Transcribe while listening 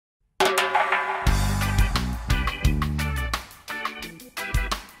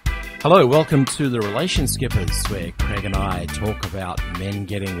Hello, welcome to the RelationSkippers, where Kregg and I talk about men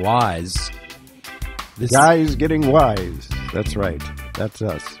getting wise. Guys getting wise. That's right. That's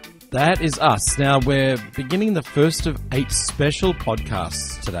us. That is us. Now, we're beginning the first of 8 special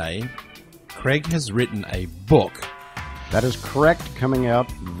podcasts today. Kregg has written a book. That is correct, coming out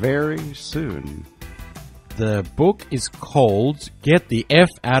very soon. The book is called Get the F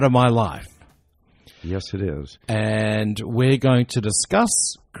Out of My Life. Yes, it is. And we're going to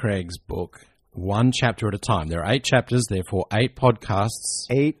discuss Kregg's book one chapter at a time. There are 8 chapters, therefore 8 podcasts.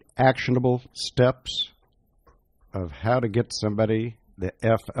 8 actionable steps of how to get somebody the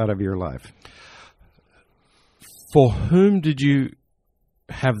F out of your life. For whom did you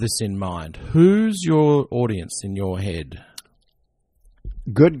have this in mind? Who's your audience in your head?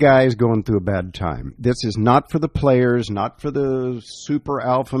 Good guys going through a bad time. This is not for the players, not for the super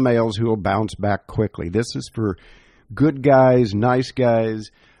alpha males who will bounce back quickly. This is for good guys, nice guys,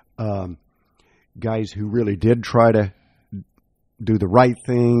 guys who really did try to do the right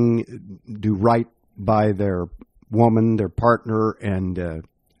thing, do right by their woman, their partner, and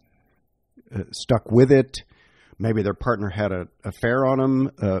stuck with it. Maybe their partner had an affair on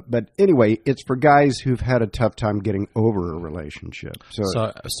them. But anyway, it's for guys who've had a tough time getting over a relationship.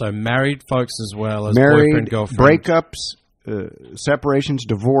 So married folks as well as married, boyfriend, girlfriend. breakups, separations,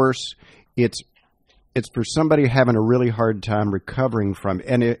 divorce. It's for somebody having a really hard time recovering from.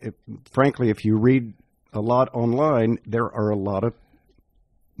 And frankly, if you read a lot online, there are a lot of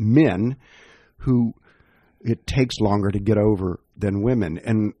men who it takes longer to get over than women.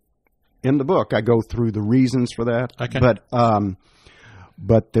 And in the book, I go through the reasons for that. Okay.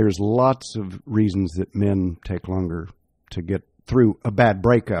 But there's lots of reasons that men take longer to get through a bad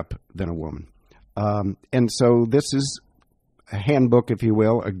breakup than a woman. And so this is a handbook, if you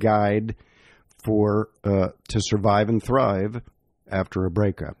will, a guide for to survive and thrive after a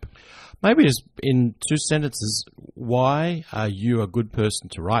breakup. Maybe just in 2 sentences, why are you a good person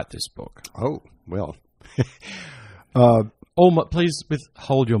to write this book? Oh, well. Please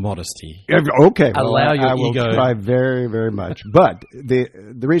withhold your modesty. Okay. Allow your I will ego. try very, very much. But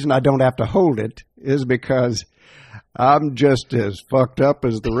the reason I don't have to hold it is because I'm just as fucked up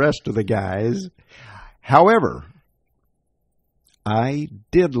as the rest of the guys. However, I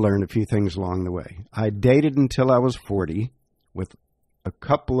did learn a few things along the way. I dated until I was 40 with a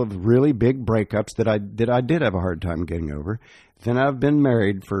couple of really big breakups that I did have a hard time getting over. Then I've been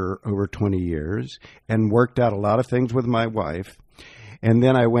married for over 20 years and worked out a lot of things with my wife. And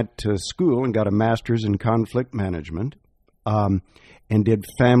then I went to school and got a master's in conflict management and did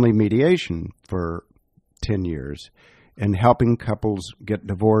family mediation for 10 years and helping couples get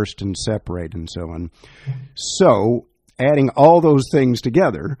divorced and separate and so on. So adding all those things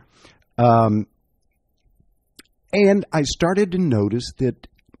together, and I started to notice that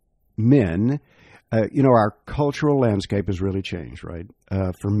men, our cultural landscape has really changed, right,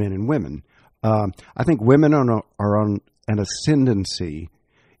 for men and women. I think women are on an ascendancy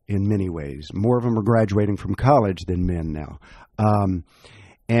in many ways. More of them are graduating from college than men now.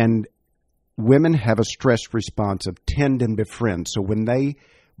 And women have a stress response of tend and befriend. So when they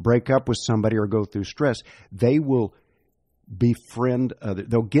break up with somebody or go through stress, they will befriend others.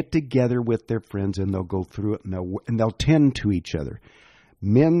 They'll get together with their friends and they'll go through it and they'll tend to each other.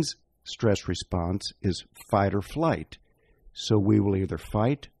 Men's stress response is fight or flight. So we will either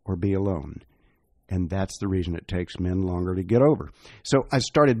fight or be alone. And that's the reason it takes men longer to get over. So I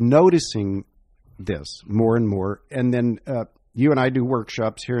started noticing this more and more. And then you and I do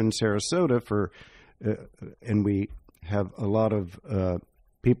workshops here in Sarasota and we have a lot of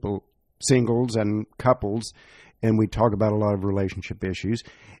people, singles and couples, and we talk about a lot of relationship issues.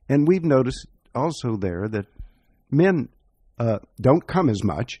 And we've noticed also there that men don't come as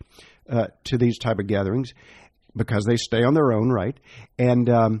much to these type of gatherings because they stay on their own, right? And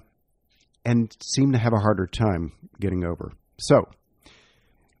seem to have a harder time getting over. So,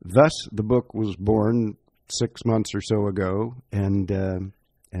 thus the book was born 6 months or so ago, and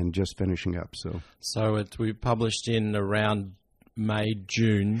just finishing up. So we published in around May,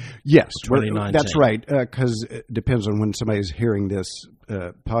 June. Yes, 2019. That's right. Because it depends on when somebody's hearing this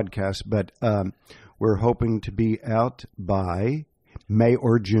podcast, but we're hoping to be out by May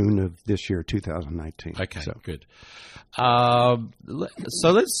or June of this year, 2019. Okay, good.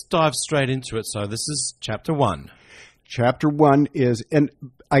 So let's dive straight into it. So this is chapter 1. Chapter 1 is, and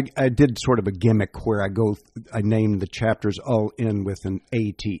I did sort of a gimmick where I named the chapters all in with an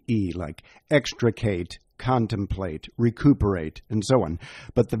ATE, like extricate, contemplate, recuperate, and so on.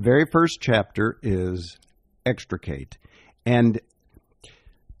 But the very first chapter is extricate. And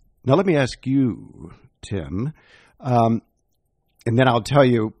now let me ask you, Tim, And then I'll tell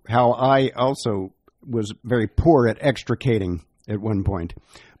you how I also was very poor at extricating at one point.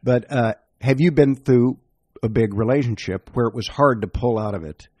 But have you been through a big relationship where it was hard to pull out of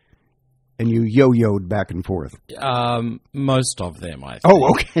it and you yo-yoed back and forth? Most of them, I think. Oh,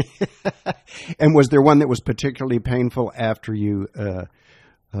 okay. And was there one that was particularly painful after you...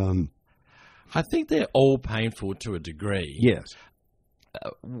 I think they're all painful to a degree. Yes.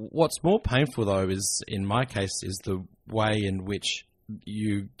 What's more painful, though, is, in my case, is the way in which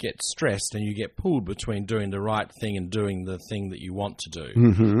you get stressed and you get pulled between doing the right thing and doing the thing that you want to do.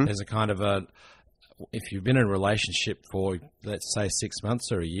 Mm-hmm. There's a kind of if you've been in a relationship for, let's say, 6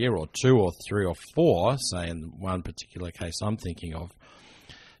 months or a year or 2 or 3 or 4, say in one particular case I'm thinking of,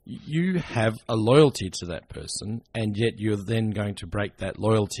 you have a loyalty to that person, and yet you're then going to break that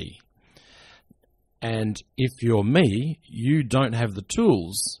loyalty. And if you're me, you don't have the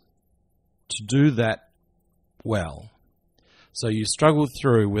tools to do that well. So you struggle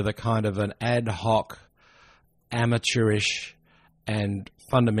through with a kind of an ad hoc, amateurish, and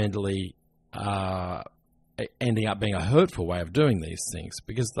fundamentally ending up being a hurtful way of doing these things.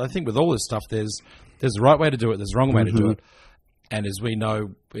 Because I think with all this stuff, there's a right way to do it, there's a wrong way to do it. And as we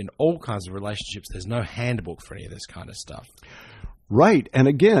know, in all kinds of relationships, there's no handbook for any of this kind of stuff. Right. And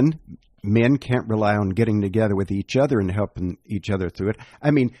again, men can't rely on getting together with each other and helping each other through it.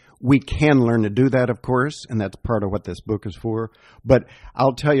 I mean, we can learn to do that, of course, and that's part of what this book is for. But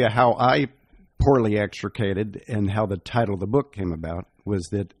I'll tell you how I poorly extricated and how the title of the book came about was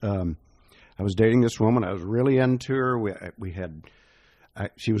that I was dating this woman. I was really into her.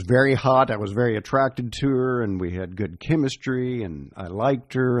 She was very hot. I was very attracted to her, and we had good chemistry, and I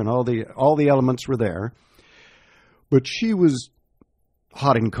liked her, and all the elements were there. But she was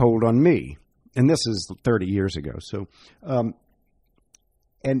hot and cold on me, and this is 30 years ago. So,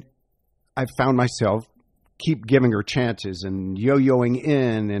 and I found myself keep giving her chances and yo-yoing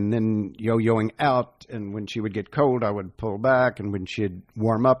in and then yo-yoing out. And when she would get cold, I would pull back, and when she'd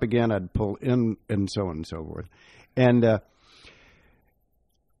warm up again, I'd pull in, and so on and so forth. And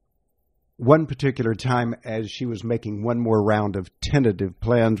one particular time, as she was making one more round of tentative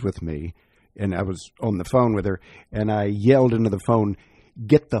plans with me, and I was on the phone with her, and I yelled into the phone,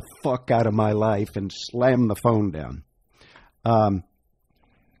 "Get the fuck out of my life," and slammed the phone down.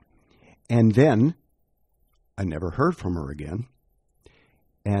 And then I never heard from her again.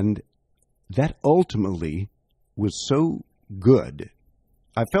 And that ultimately was so good.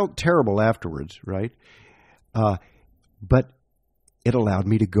 I felt terrible afterwards, right? But it allowed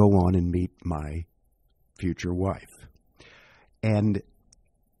me to go on and meet my future wife.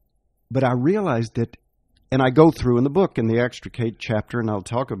 But I realized that, and I go through in the book, in the Extricate chapter, and I'll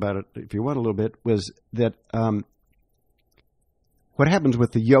talk about it if you want a little bit, was that what happens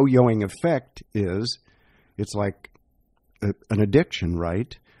with the yo-yoing effect is it's like an addiction,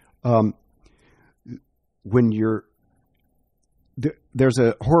 right? When there's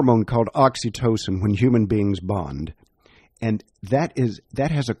a hormone called oxytocin when human beings bond, and that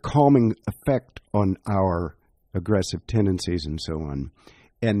has a calming effect on our aggressive tendencies and so on.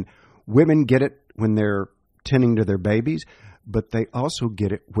 And women get it when they're tending to their babies, but they also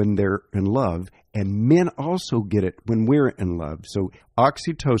get it when they're in love, and men also get it when we're in love. So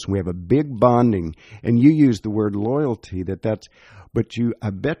oxytocin, we have a big bonding, and you use the word loyalty, I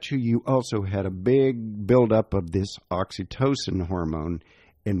bet you also had a big buildup of this oxytocin hormone,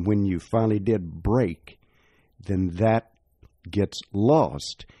 and when you finally did break, then that gets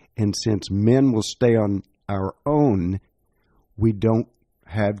lost. And since men will stay on our own, we don't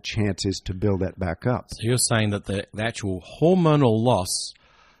have chances to build that back up. So you're saying that the actual hormonal loss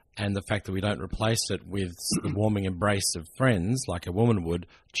and the fact that we don't replace it with the warming embrace of friends like a woman would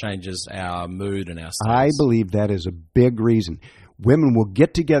changes our mood and our status. I believe that is a big reason. Women will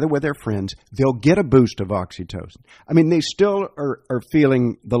get together with their friends. They'll get a boost of oxytocin. I mean, they still are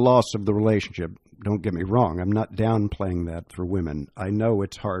feeling the loss of the relationship. Don't get me wrong. I'm not downplaying that for women. I know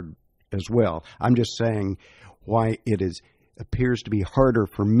it's hard as well. I'm just saying why it appears to be harder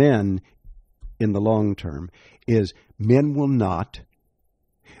for men in the long term is men will not,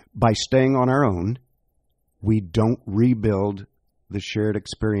 by staying on our own, we don't rebuild the shared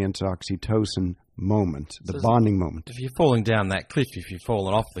experience oxytocin moment, the bonding moment. If you're falling down that cliff, if you've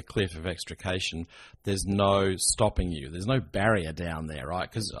fallen off the cliff of extrication, there's no stopping you. There's no barrier down there, right?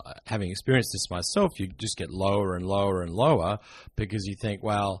 Because having experienced this myself, you just get lower and lower and lower because you think,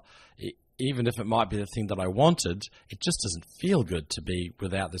 well, even if it might be the thing that I wanted, it just doesn't feel good to be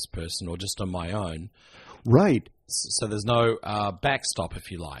without this person or just on my own. Right. So there's no backstop, if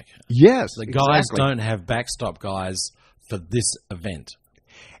you like. Yes, the guys don't have backstop guys for this event.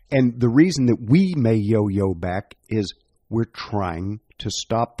 And the reason that we may yo-yo back is we're trying to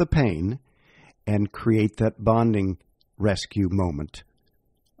stop the pain and create that bonding rescue moment.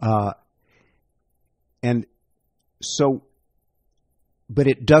 And so, but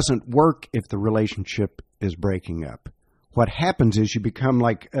it doesn't work if the relationship is breaking up. What happens is you become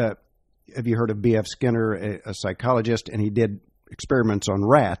like, have you heard of B.F. Skinner, a psychologist, and he did experiments on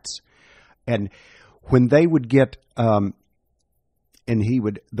rats. And when they would get, the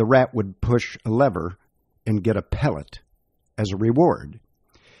rat would push a lever and get a pellet as a reward.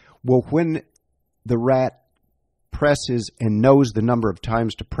 Well, when the rat presses and knows the number of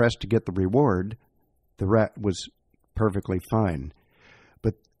times to press to get the reward, the rat was perfectly fine.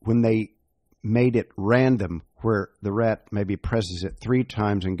 But when they made it random, where the rat maybe presses it 3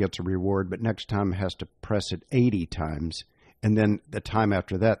 times and gets a reward, but next time has to press it 80 times, and then the time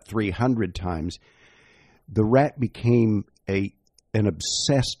after that 300 times, the rat became an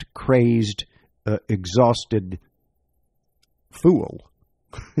obsessed, crazed, exhausted fool.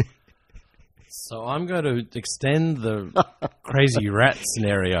 So I'm going to extend the crazy rat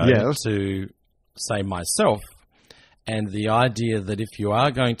scenario to, say, myself, and the idea that if you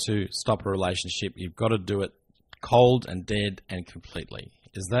are going to stop a relationship, you've got to do it cold and dead and completely.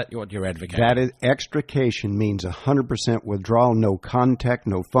 Is that what you're advocating? That is, extrication means 100% withdrawal, no contact,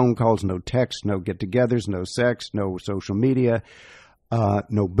 no phone calls, no texts, no get-togethers, no sex, no social media,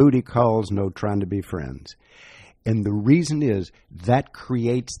 no booty calls, no trying to be friends. And the reason is that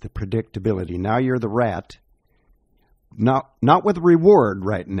creates the predictability. Now you're the rat, not with a reward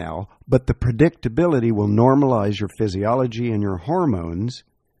right now, but the predictability will normalize your physiology and your hormones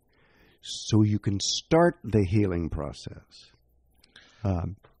so you can start the healing process.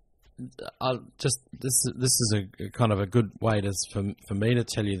 This is a kind of a good way for me to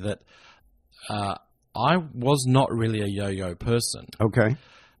tell you that I was not really a yo-yo person. Okay.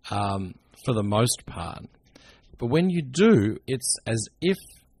 For the most part. But when you do, it's as if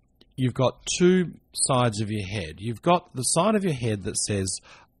you've got 2 sides of your head. You've got the side of your head that says,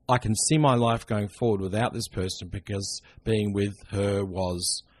 I can see my life going forward without this person because being with her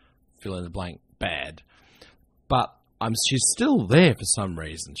was, fill in the blank, bad. But she's still there for some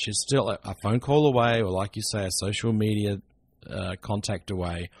reason. She's still a phone call away, or like you say, a social media contact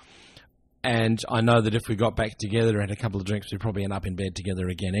away. And I know that if we got back together and had a couple of drinks, we'd probably end up in bed together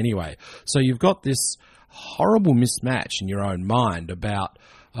again anyway. So you've got this horrible mismatch in your own mind about,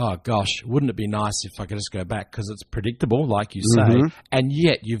 oh gosh, wouldn't it be nice if I could just go back, because it's predictable, like you say, and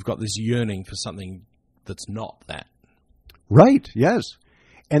yet you've got this yearning for something that's not that. Right, yes.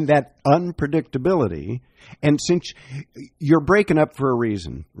 And that unpredictability, and since you're breaking up for a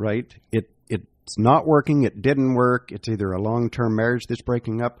reason, right? It's not working, it didn't work, it's either a long-term marriage that's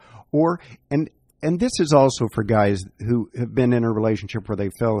breaking up, or, and this is also for guys who have been in a relationship where they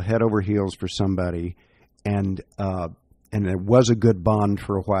fell head over heels for somebody, and there was a good bond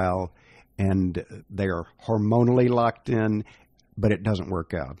for a while, and they are hormonally locked in, but it doesn't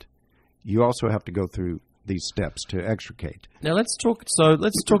work out. You also have to go through these steps to extricate. Now let's talk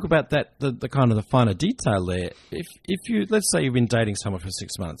about that, the kind of the finer detail there. If you, let's say you've been dating someone for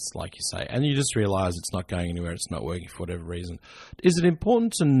 6 months, like you say, and you just realize it's not going anywhere, it's not working for whatever reason, is it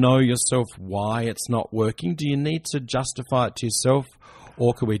important to know yourself why it's not working? Do you need to justify it to yourself,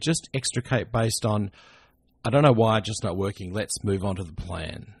 or can we just extricate based on, I don't know why it's just not working, let's move on to the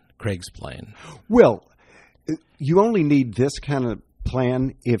plan, Kregg's plan? Well, you only need this kind of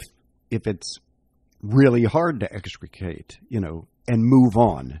plan if it's really hard to extricate, and move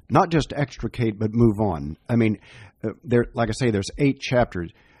on. Not just extricate, but move on. I mean, like I say, there's 8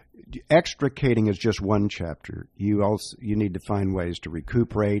 chapters. Extricating is just one chapter. You need to find ways to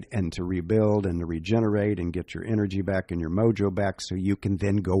recuperate and to rebuild and to regenerate and get your energy back and your mojo back, so you can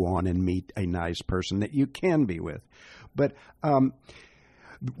then go on and meet a nice person that you can be with. But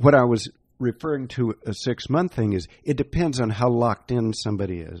what I was referring to a 6-month thing is, it depends on how locked in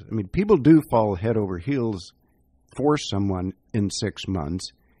somebody is. I mean, people do fall head over heels for someone in 6 months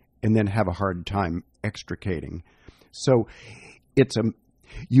and then have a hard time extricating. So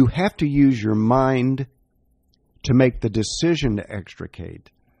you have to use your mind to make the decision to extricate,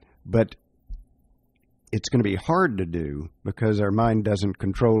 but it's going to be hard to do because our mind doesn't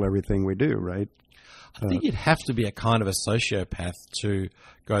control everything we do, right? I think you'd have to be a kind of a sociopath to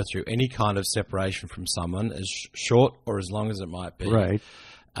go through any kind of separation from someone, as short or as long as it might be. Right.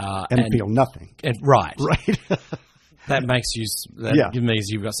 And feel nothing. Right. Right. That means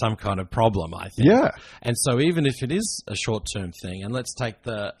you've got some kind of problem, I think. Yeah. And so even if it is a short-term thing, and let's take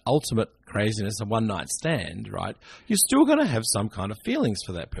the ultimate craziness, a one-night stand, right? You're still going to have some kind of feelings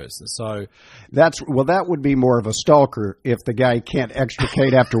for that person. So that would be more of a stalker if the guy can't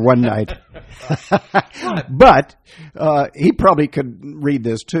extricate after one night. But he probably could read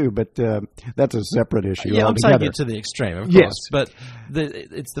this too, but that's a separate issue Yeah, altogether. I'm taking it to the extreme, of Yes. course. But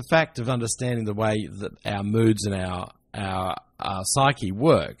it's the fact of understanding the way that our moods and our psyche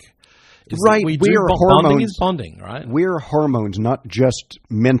work. Right, We we do are bonding hormones. is bonding, right? We're hormones, not just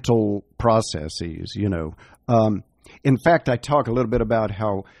mental processes, you know. In fact, I talk a little bit about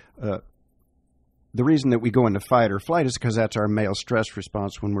how the reason that we go into fight or flight is because that's our male stress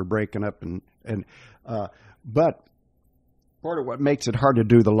response when we're breaking up. But part of what makes it hard to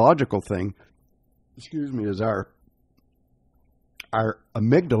do the logical thing, is our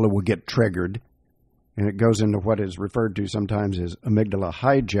amygdala will get triggered. And it goes into what is referred to sometimes as amygdala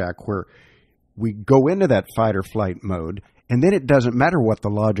hijack, where we go into that fight or flight mode, and then it doesn't matter what the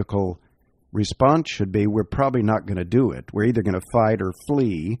logical response should be. We're probably not going to do it. We're either going to fight or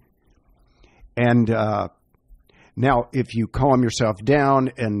flee. And now, if you calm yourself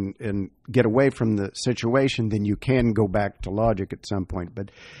down and get away from the situation, then you can go back to logic at some point.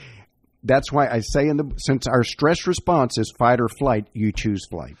 But that's why I say, since our stress response is fight or flight, you choose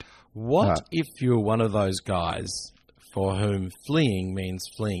flight. What if you're one of those guys for whom fleeing means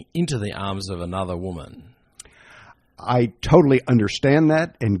fleeing into the arms of another woman? I totally understand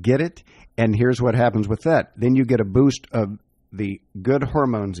that and get it. And here's what happens with that. Then you get a boost of the good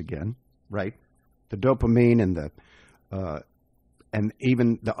hormones again, right? The dopamine and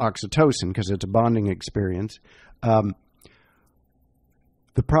even the oxytocin, because it's a bonding experience. The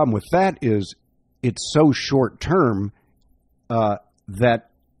problem with that is it's so short term that.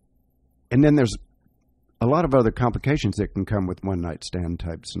 And then there's a lot of other complications that can come with one-night stand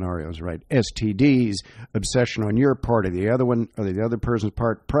type scenarios, right? STDs, obsession on your part or the other one or the other person's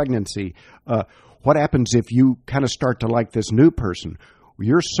part, pregnancy. What happens if you kind of start to like this new person?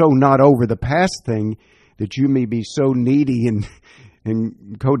 You're so not over the past thing that you may be so needy and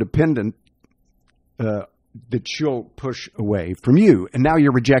codependent that she'll push away from you. And now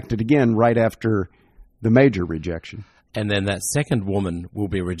you're rejected again right after the major rejection. And then that second woman will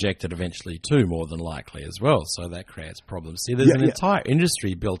be rejected eventually too, more than likely as well. So that creates problems. See, there's an entire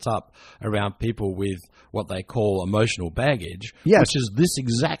industry built up around people with what they call emotional baggage, which is this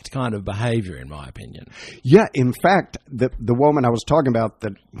exact kind of behavior, in my opinion. Yeah, in fact, the woman I was talking about,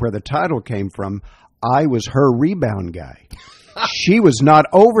 where the title came from, I was her rebound guy. She was not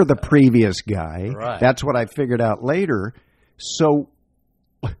over the previous guy. Right. That's what I figured out later. So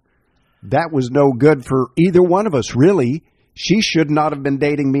that was no good for either one of us, really. She should not have been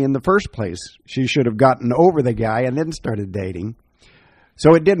dating me in the first place. She should have gotten over the guy and then started dating.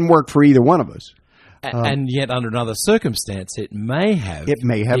 So it didn't work for either one of us. And yet, under another circumstance, it may have. It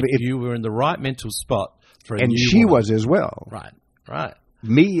may have. If you were in the right mental spot for a and new she woman. was as well. Right.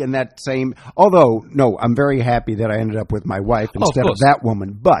 Me in that same. Although, no, I'm very happy that I ended up with my wife instead of that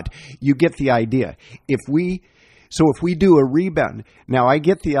woman. But you get the idea. If we do a rebound, now I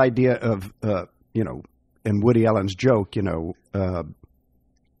get the idea of, and Woody Allen's joke,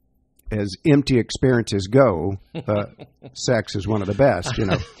 as empty experiences go, sex is one of the best,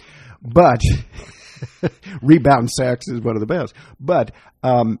 but rebound sex is one of the best, but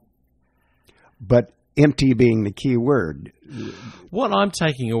empty being the key word. What I'm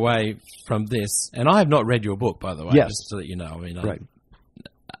taking away from this, and I have not read your book, by the way, just so that you know, I mean, right.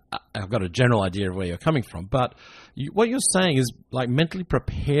 I've got a general idea of where you're coming from, but what you're saying is like mentally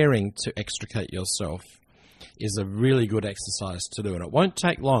preparing to extricate yourself is a really good exercise to do, and it won't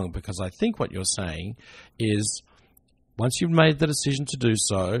take long, because I think what you're saying is once you've made the decision to do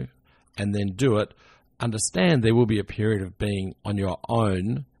so and then do it, understand there will be a period of being on your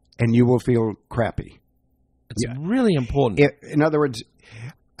own. And you will feel crappy. It's really important. In other words,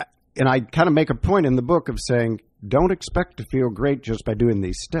 and I kind of make a point in the book of saying, don't expect to feel great just by doing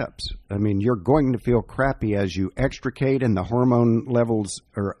these steps. I mean, you're going to feel crappy as you extricate and the hormone levels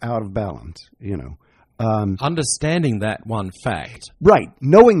are out of balance, Understanding that one fact. Right.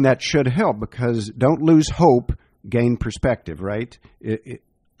 Knowing that should help, because don't lose hope, gain perspective, right?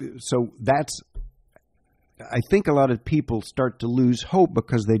 So that's, I think a lot of people start to lose hope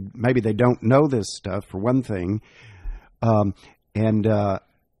because maybe they don't know this stuff, for one thing, and they're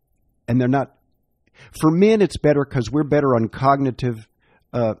not. For men, it's better because we're better on cognitive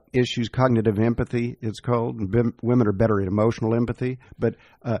issues, cognitive empathy, it's called. And women are better at emotional empathy. But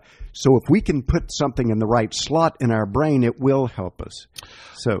so if we can put something in the right slot in our brain, it will help us.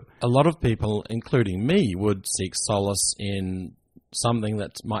 So a lot of people, including me, would seek solace in something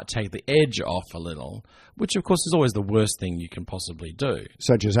that might take the edge off a little, which of course is always the worst thing you can possibly do.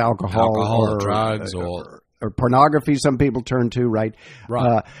 Such as alcohol or drugs or pornography, some people turn to, right?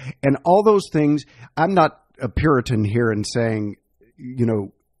 Right. And all those things, I'm not a Puritan here in saying,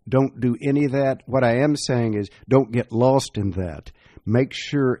 don't do any of that. What I am saying is don't get lost in that. Make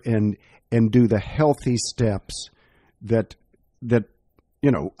sure and do the healthy steps that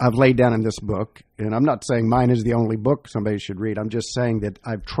I've laid down in this book. And I'm not saying mine is the only book somebody should read. I'm just saying that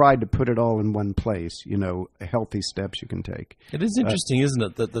I've tried to put it all in one place, healthy steps you can take. It is interesting, isn't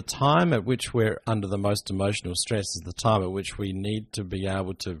it, that the time at which we're under the most emotional stress is the time at which we need to be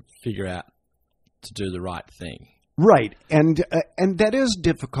able to figure out to do the right thing. Right. And that is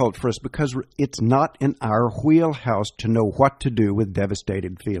difficult for us because it's not in our wheelhouse to know what to do with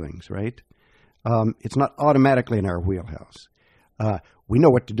devastated feelings, right? It's not automatically in our wheelhouse. We know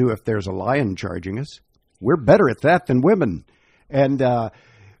what to do if there's a lion charging us. We're better at that than women. And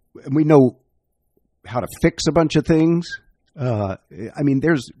we know how to fix a bunch of things.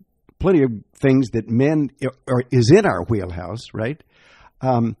 There's plenty of things that is in our wheelhouse, right?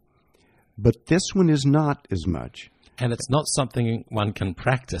 But this one is not as much. And it's not something one can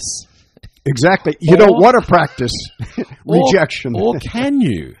practice. Exactly. You don't want to practice rejection. Or can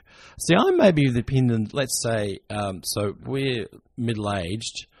you? See, I may be of the opinion, let's say, so we're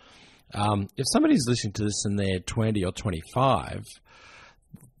middle-aged. If somebody's listening to this and they're 20 or 25,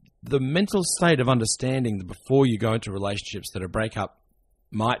 the mental state of understanding that before you go into relationships that a breakup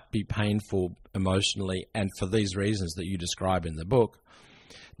might be painful emotionally and for these reasons that you describe in the book,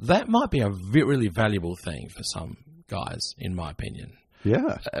 that might be a really valuable thing for some guys, in my opinion.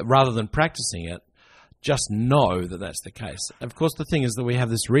 Yeah. Rather than practicing it, just know that that's the case. Of course, the thing is that we have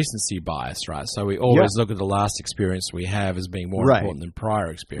this recency bias, right? So we always look at the last experience we have as being more important than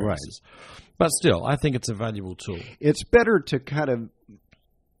prior experiences. Right. But still, I think it's a valuable tool. It's better to kind of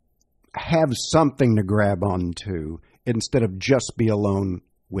have something to grab onto instead of just be alone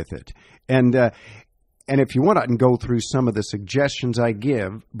with it. And if you want, I can go through some of the suggestions I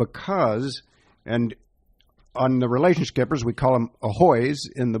give because, and on the RelationSkippers, we call them ahoys.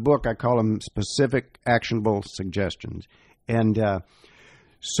 In the book, I call them specific, actionable suggestions. And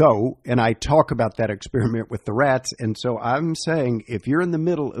and I talk about that experiment with the rats. And so I'm saying if you're in the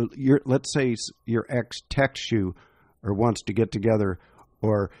middle, let's say your ex texts you or wants to get together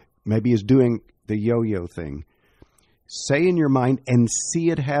or maybe is doing the yo-yo thing, say in your mind and see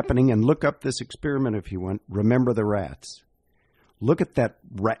it happening and look up this experiment if you want. Remember the rats. Look at that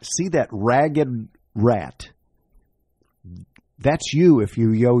rat. See that ragged rat. That's you if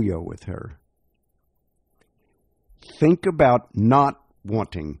you yo-yo with her. Think about not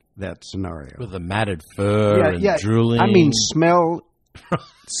wanting that scenario. With the matted fur and drooling. I mean, smell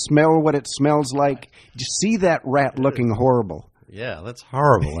what it smells like. Just see that rat looking horrible. Yeah, that's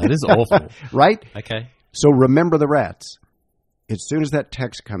horrible. That is awful. Right? Okay. So remember the rats. As soon as that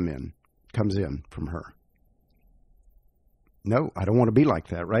text comes in from her. No, I don't want to be like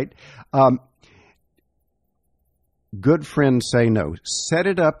that, right? Good friends say no. Set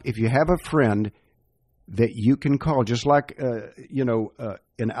it up if you have a friend that you can call, just like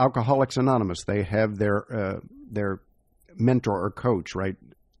in Alcoholics Anonymous, they have their mentor or coach, right?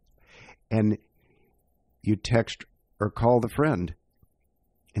 And you text or call the friend,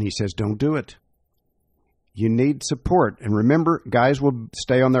 and he says, "Don't do it. You need support." And remember, guys will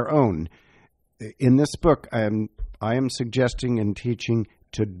stay on their own. In this book, I am suggesting and teaching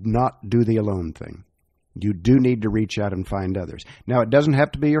to not do the alone thing. You do need to reach out and find others. Now, it doesn't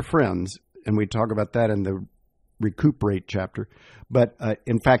have to be your friends, and we talk about that in the Recuperate chapter. But,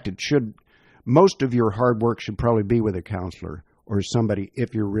 in fact, it should. Most of your hard work should probably be with a counselor or somebody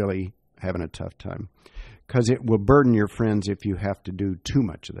if you're really having a tough time, because it will burden your friends if you have to do too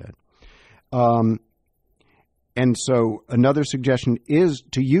much of that. And so another suggestion is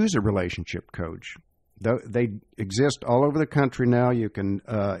to use a relationship coach. They exist all over the country now. You can,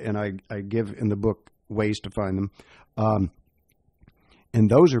 and I give in the book ways to find them. And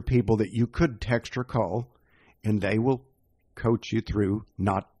those are people that you could text or call, and they will coach you through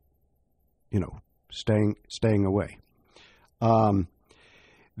not, staying away.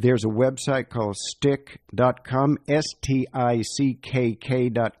 There's a website called stick.com, STICKK.com,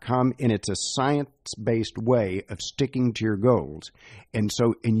 and it's a science-based way of sticking to your goals. And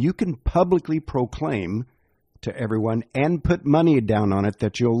you can publicly proclaim to everyone and put money down on it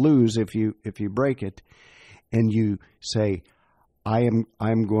that you'll lose if you break it. And you say, I'm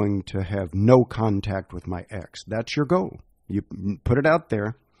going to have no contact with my ex. That's your goal. You put it out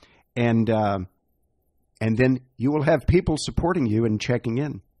there, and then you will have people supporting you and checking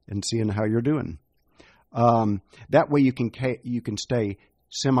in and seeing how you're doing. That way you can stay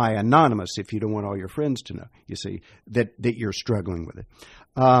semi-anonymous if you don't want all your friends to know, you see, that you're struggling with it.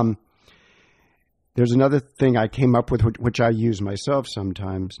 There's another thing I came up with, which I use myself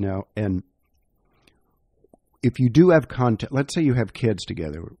sometimes now, and if you do have contact, let's say you have kids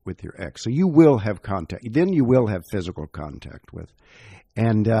together with your ex, so you will have contact. Then you will have physical contact with,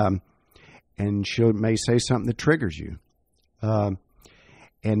 and she may say something that triggers you.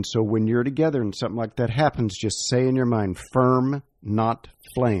 And so when you're together and something like that happens, just say in your mind, firm, not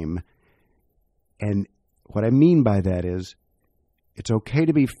flame. And what I mean by that is, it's okay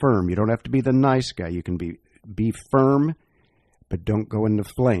to be firm. You don't have to be the nice guy. You can be firm, but don't go into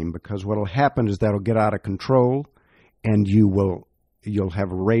flame, because what will happen is that'll get out of control, and you'll have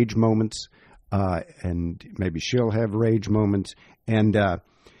rage moments, and maybe she'll have rage moments, and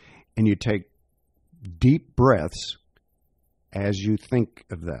you take deep breaths as you think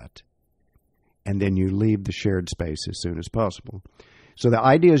of that, and then you leave the shared space as soon as possible. So the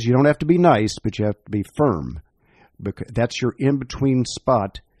idea is you don't have to be nice, but you have to be firm, because that's your in-between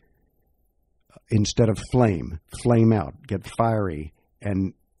spot. Instead of flame out, get fiery,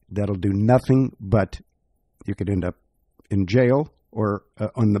 and that'll do nothing but you could end up in jail or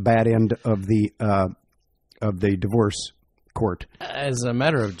on the bad end of the divorce court. As a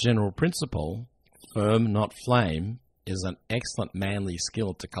matter of general principle, firm, not flame, is an excellent manly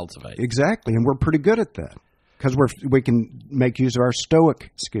skill to cultivate. Exactly, and we're pretty good at that because we can make use of our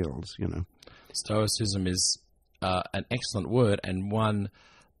stoic skills. Stoicism is an excellent word, and one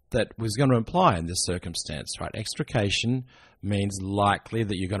that was going to imply in this circumstance, right? Extrication means likely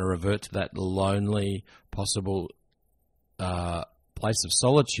that you're going to revert to that lonely, possible place of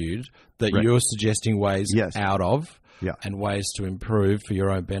solitude that right. You're suggesting ways yes. out of yeah. and ways to improve for your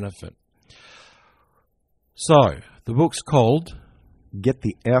own benefit. So, the book's called Get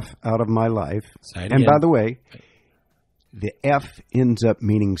the F Out of My Life. Say it and again. By the way, the F ends up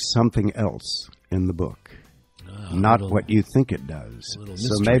meaning something else in the book. Not what you think it does.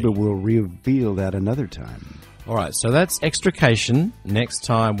 So maybe we'll reveal that another time. All right, so that's extrication. Next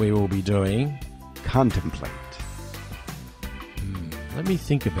time we will be doing... Contemplate. Let me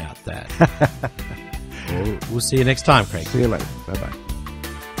think about that. We'll see you next time, Kregg. See you later. Bye-bye.